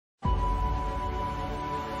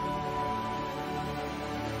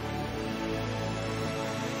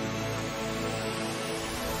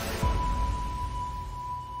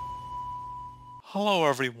Hello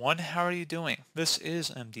everyone, how are you doing? This is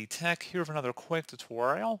MD Tech here with another quick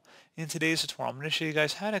tutorial. In today's tutorial, I'm going to show you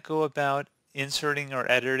guys how to go about inserting or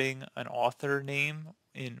editing an author name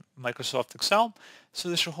in Microsoft Excel. So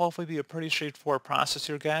this should hopefully be a pretty straightforward process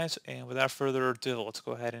here, guys. And without further ado, let's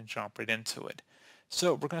go ahead and jump right into it.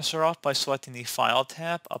 So we're going to start off by selecting the File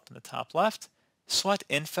tab up in the top left. Select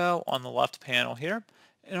Info on the left panel here.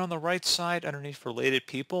 And on the right side, underneath Related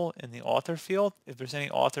People in the Author field, if there's any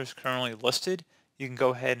authors currently listed, you can go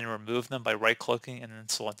ahead and remove them by right-clicking and then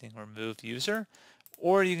selecting Remove User.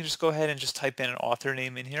 Or you can just go ahead and just type in an author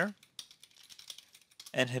name in here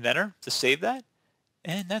and hit Enter to save that.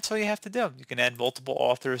 And that's all you have to do. You can add multiple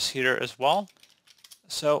authors here as well.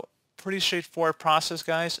 So pretty straightforward process,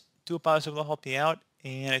 guys. Do hope I was able to help you out.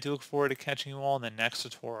 And I do look forward to catching you all in the next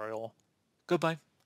tutorial. Goodbye.